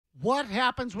what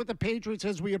happens with the Patriots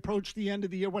as we approach the end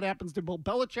of the year? What happens to Bill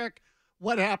Belichick?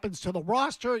 What happens to the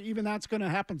roster? Even that's going to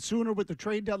happen sooner with the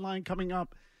trade deadline coming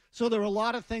up. So there are a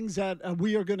lot of things that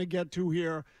we are going to get to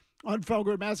here on Felger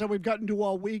and Mazz that we've gotten to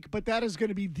all week, but that is going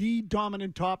to be the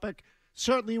dominant topic.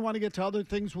 Certainly you want to get to other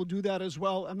things, we'll do that as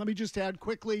well. And let me just add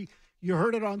quickly, you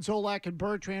heard it on Zolak and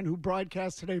Bertrand, who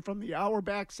broadcast today from the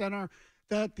Auerbach Center,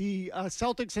 that the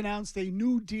Celtics announced a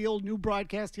new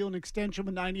broadcast deal and extension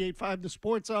with 98.5 The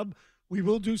Sports Hub. We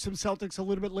will do some Celtics a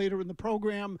little bit later in the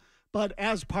program, but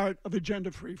as part of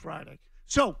Agenda Free Friday.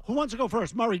 So, who wants to go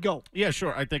first? Murray, go. Yeah,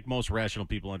 sure. I think most rational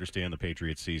people understand the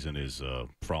Patriots season is,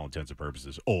 for all intents and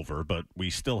purposes, over, but we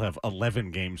still have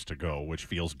 11 games to go, which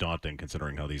feels daunting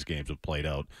considering how these games have played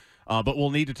out. But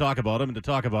we'll need to talk about them, and to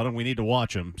talk about them, we need to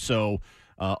watch them. So,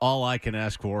 all I can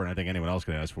ask for, and I think anyone else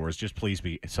can ask for, is just please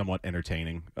be somewhat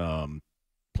entertaining.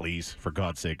 Please, for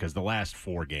God's sake, because the last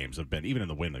 4 games have been, even in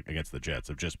the win against the Jets,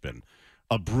 have just been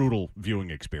a brutal viewing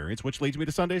experience, which leads me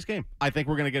to Sunday's game. I think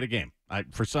we're going to get a game.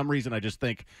 For some reason, I just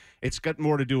think it's got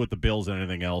more to do with the Bills than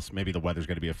anything else. Maybe the weather's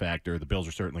going to be a factor. The Bills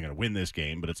are certainly going to win this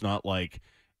game, but it's not like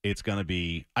it's going to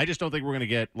be – I just don't think we're going to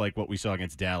get like what we saw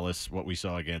against Dallas, what we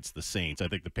saw against the Saints. I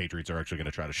think the Patriots are actually going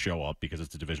to try to show up because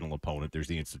it's a divisional opponent. There's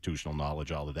the institutional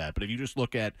knowledge, all of that. But if you just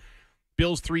look at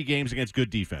Bills' 3 games against good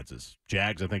defenses,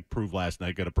 Jags, I think, proved last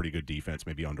night, got a pretty good defense,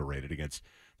 maybe underrated against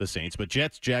the Saints. But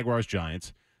Jets, Jaguars,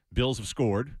 Giants – Bills have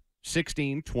scored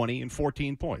 16, 20, and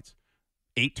 14 points.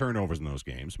 8 turnovers in those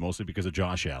games, mostly because of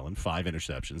Josh Allen, 5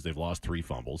 interceptions. They've lost 3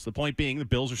 fumbles. The point being, the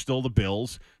Bills are still the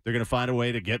Bills. They're going to find a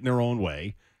way to get in their own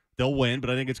way. They'll win, but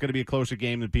I think it's going to be a closer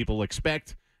game than people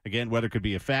expect. Again, weather could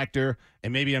be a factor,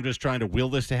 and maybe I'm just trying to will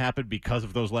this to happen because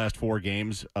of those last 4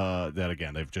 games that,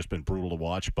 again, they've just been brutal to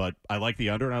watch. But I like the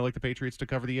under, and I like the Patriots to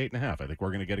cover the 8.5. I think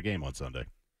we're going to get a game on Sunday.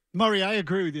 Murray, I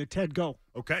agree with you. Ted, go.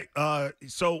 Okay,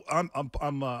 so I'm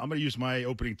going to use my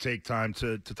opening take time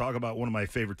to talk about one of my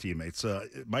favorite teammates.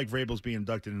 Mike Vrabel's being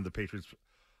inducted into the Patriots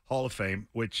Hall of Fame,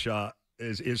 which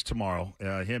is tomorrow.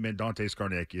 Him and Dante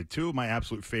Scarnecchia, 2 of my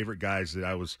absolute favorite guys that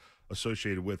I was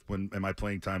associated with in my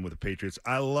playing time with the Patriots.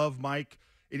 I love Mike.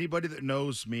 Anybody that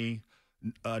knows me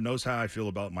knows how I feel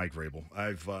about Mike Vrabel.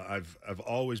 I've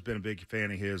always been a big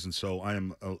fan of his, and so I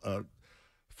am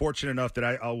fortunate enough that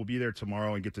I will be there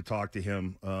tomorrow and get to talk to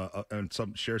him and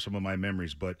share some of my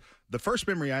memories. But the first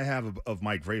memory I have of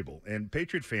Mike Vrabel, and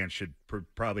Patriot fans should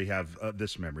probably have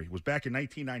this memory, was back in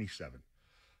 1997.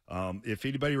 If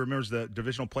anybody remembers the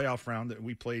divisional playoff round that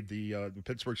we played the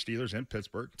Pittsburgh Steelers in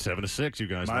Pittsburgh. 7-6, you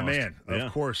guys My lost. man, Yeah.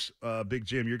 Of course, Big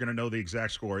Jim, you're going to know the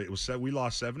exact score. It was we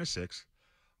lost 7-6.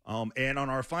 And on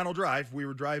our final drive, we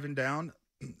were driving down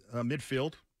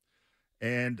midfield.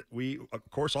 And we, of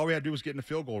course, all we had to do was get in the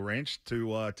field goal range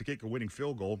to kick a winning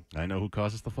field goal. I know who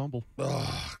causes the fumble.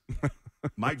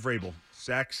 Mike Vrabel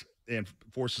sacks and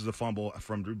forces the fumble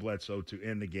from Drew Bledsoe to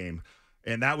end the game.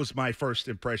 And that was my first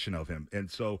impression of him. And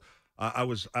so I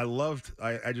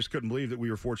just couldn't believe that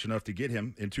we were fortunate enough to get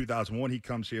him. In 2001, he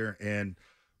comes here, and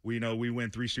we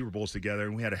win 3 Super Bowls together,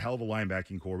 and we had a hell of a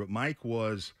linebacking core. But Mike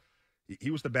was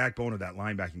the backbone of that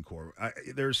linebacking core.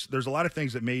 There's a lot of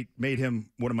things that made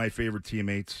him one of my favorite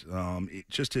teammates.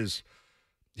 Just his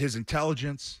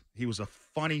intelligence. He was a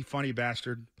funny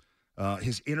bastard.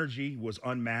 His energy was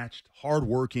unmatched,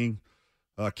 hardworking,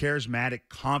 charismatic,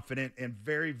 confident, and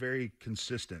very, very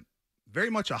consistent.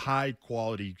 Very much a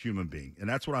high-quality human being, and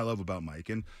that's what I love about Mike.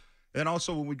 And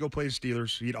also when we go play the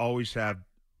Steelers, he'd always have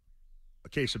a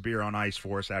case of beer on ice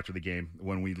for us after the game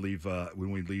when we leave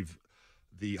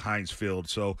the Heinz Field.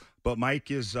 So, but Mike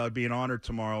is being honored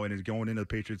tomorrow and is going into the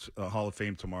Patriots Hall of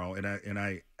Fame tomorrow, and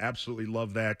I absolutely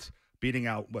love that. Beating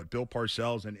out Bill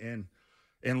Parcells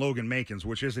and Logan Mankins,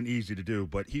 which isn't easy to do,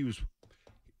 but he was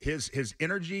his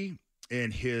energy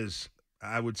and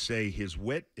I would say his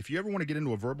wit. If you ever want to get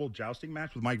into a verbal jousting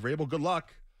match with Mike Vrabel, good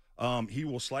luck. He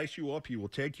will slice you up. He will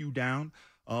take you down.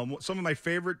 Some of my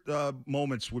favorite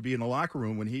moments would be in the locker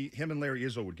room when him and Larry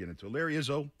Izzo would get into it. Larry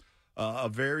Izzo, a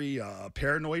very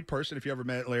paranoid person. If you ever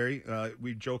met Larry,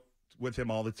 we joked with him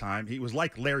all the time. He was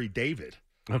like Larry David,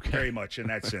 very much in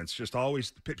that sense. Just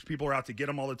always people are out to get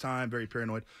him all the time, very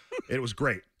paranoid. It was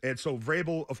great. And so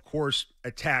Vrabel, of course,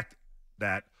 attacked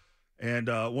that. And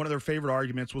one of their favorite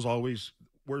arguments was always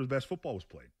where the best football was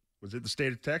played. Was it the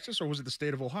state of Texas or was it the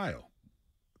state of Ohio?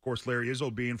 Of course, Larry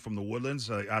Izzo being from the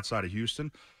Woodlands outside of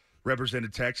Houston,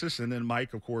 represented Texas, and then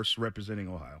Mike, of course, representing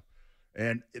Ohio.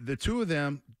 And the two of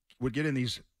them would get in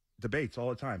these debates all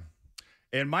the time.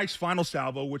 And Mike's final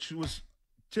salvo, which was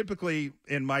typically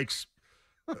in Mike's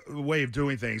way of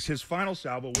doing things, his final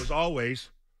salvo was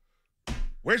always,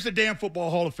 where's the damn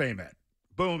Football Hall of Fame at?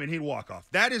 boom, and he'd walk off.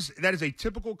 That is a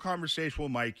typical conversation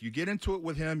with Mike. You get into it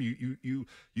with him. You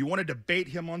want to debate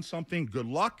him on something. Good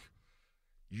luck.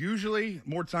 Usually,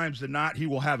 more times than not, he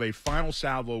will have a final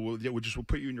salvo that will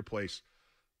put you in your place.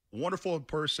 Wonderful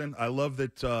person. I love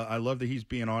that he's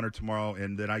being honored tomorrow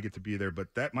and that I get to be there. But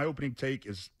my opening take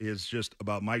is just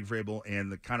about Mike Vrabel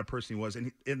and the kind of person he was,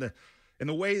 and in the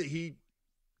way that he,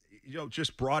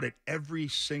 just brought it every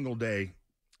single day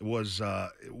was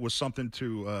something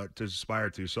to aspire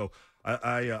to. So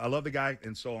I love the guy,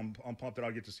 and so I'm pumped that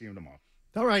I'll get to see him tomorrow.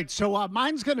 All right, so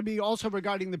mine's going to be also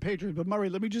regarding the Patriots. But, Murray,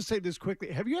 let me just say this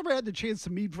quickly. Have you ever had the chance to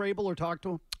meet Vrabel or talk to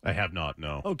him? I have not,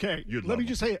 no. Okay, let me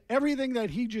just say, everything that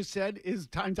he just said is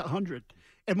times 100.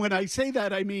 And when I say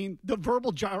that, I mean the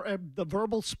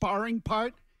verbal sparring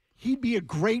part. He'd be a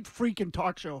great freaking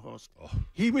talk show host. Oh.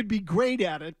 He would be great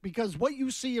at it because what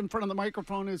you see in front of the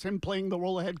microphone is him playing the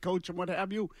role of head coach and what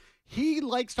have you. He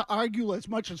likes to argue as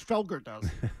much as Felger does.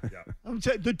 Yeah. I'm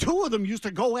saying, the two of them used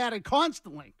to go at it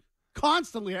constantly.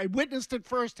 Constantly. I witnessed it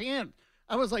firsthand.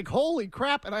 I was like, holy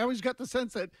crap. And I always got the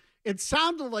sense that it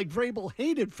sounded like Vrabel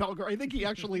hated Felger. I think he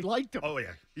actually liked him. Oh,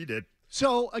 yeah, he did.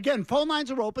 So, again, phone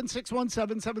lines are open,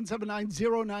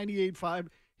 617-779-0985.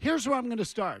 Here's where I'm going to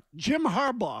start. Jim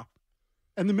Harbaugh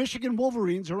and the Michigan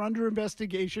Wolverines are under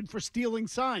investigation for stealing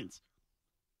signs.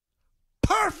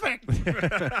 Perfect.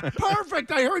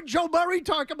 Perfect. I heard Joe Murray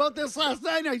talk about this last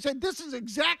night. I said, this is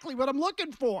exactly what I'm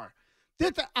looking for.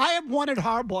 I have wanted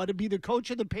Harbaugh to be the coach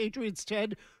of the Patriots,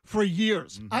 Ted, for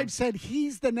years. Mm-hmm. I've said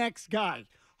he's the next guy.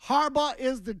 Harbaugh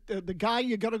is the guy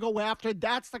you got to go after.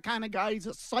 That's the kind of guy. He's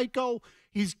a psycho.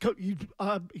 He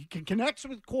connects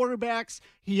with quarterbacks.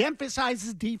 He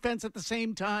emphasizes defense at the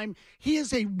same time. He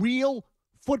is a real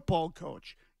football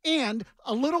coach. And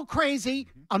a little crazy.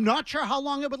 I'm not sure how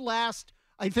long it would last.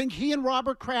 I think he and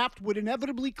Robert Kraft would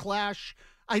inevitably clash.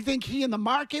 I think he and the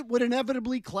market would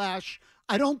inevitably clash.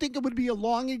 I don't think it would be a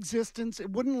long existence. It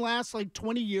wouldn't last like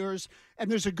 20 years.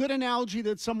 And there's a good analogy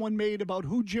that someone made about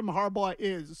who Jim Harbaugh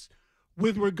is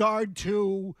with regard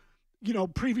to,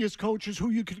 previous coaches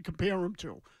who you could compare him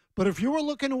to. But if you were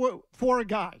looking for a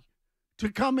guy to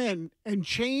come in and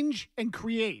change and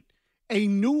create a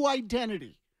new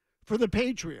identity for the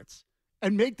Patriots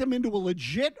and make them into a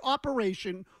legit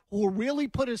operation who will really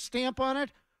put a stamp on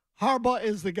it, Harbaugh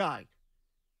is the guy.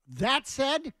 That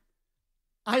said,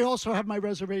 I also have my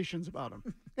reservations about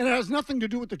him. And it has nothing to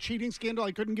do with the cheating scandal.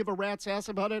 I couldn't give a rat's ass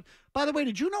about it. By the way,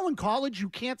 did you know in college you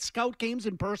can't scout games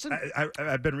in person?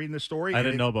 I've been reading this story. I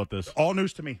didn't know about this. All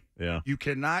news to me. Yeah. You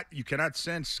cannot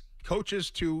send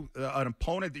coaches to an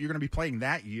opponent that you're going to be playing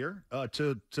that year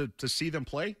to see them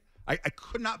play. I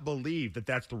could not believe that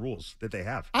that's the rules that they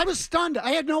have. I was stunned.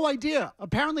 I had no idea.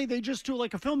 Apparently, they just do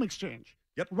like a film exchange.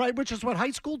 Yep. Right, which is what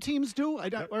high school teams do.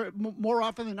 Or more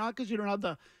often than not, because you don't have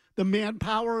the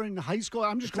manpower in high school.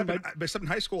 I'm just going by. But in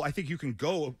high school, I think you can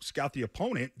go scout the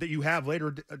opponent that you have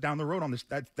later down the road on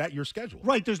that year's schedule.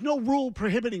 Right. There's no rule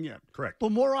prohibiting it. Correct.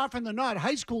 But more often than not,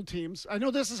 high school teams, I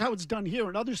know this is how it's done here.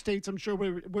 In other states, I'm sure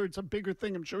where it's a bigger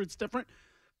thing, I'm sure it's different.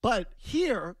 But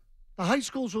here, the high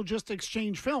schools will just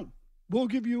exchange film. We'll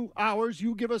give you ours,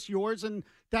 you give us yours, and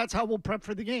that's how we'll prep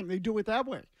for the game. They do it that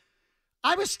way.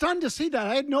 I was stunned to see that.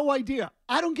 I had no idea.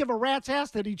 I don't give a rat's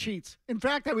ass that he cheats. In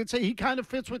fact, I would say he kind of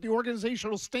fits with the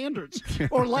organizational standards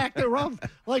or lack thereof.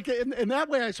 Like in that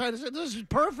way, I tried to say, this is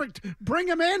perfect. Bring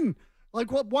him in.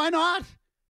 Like, why not?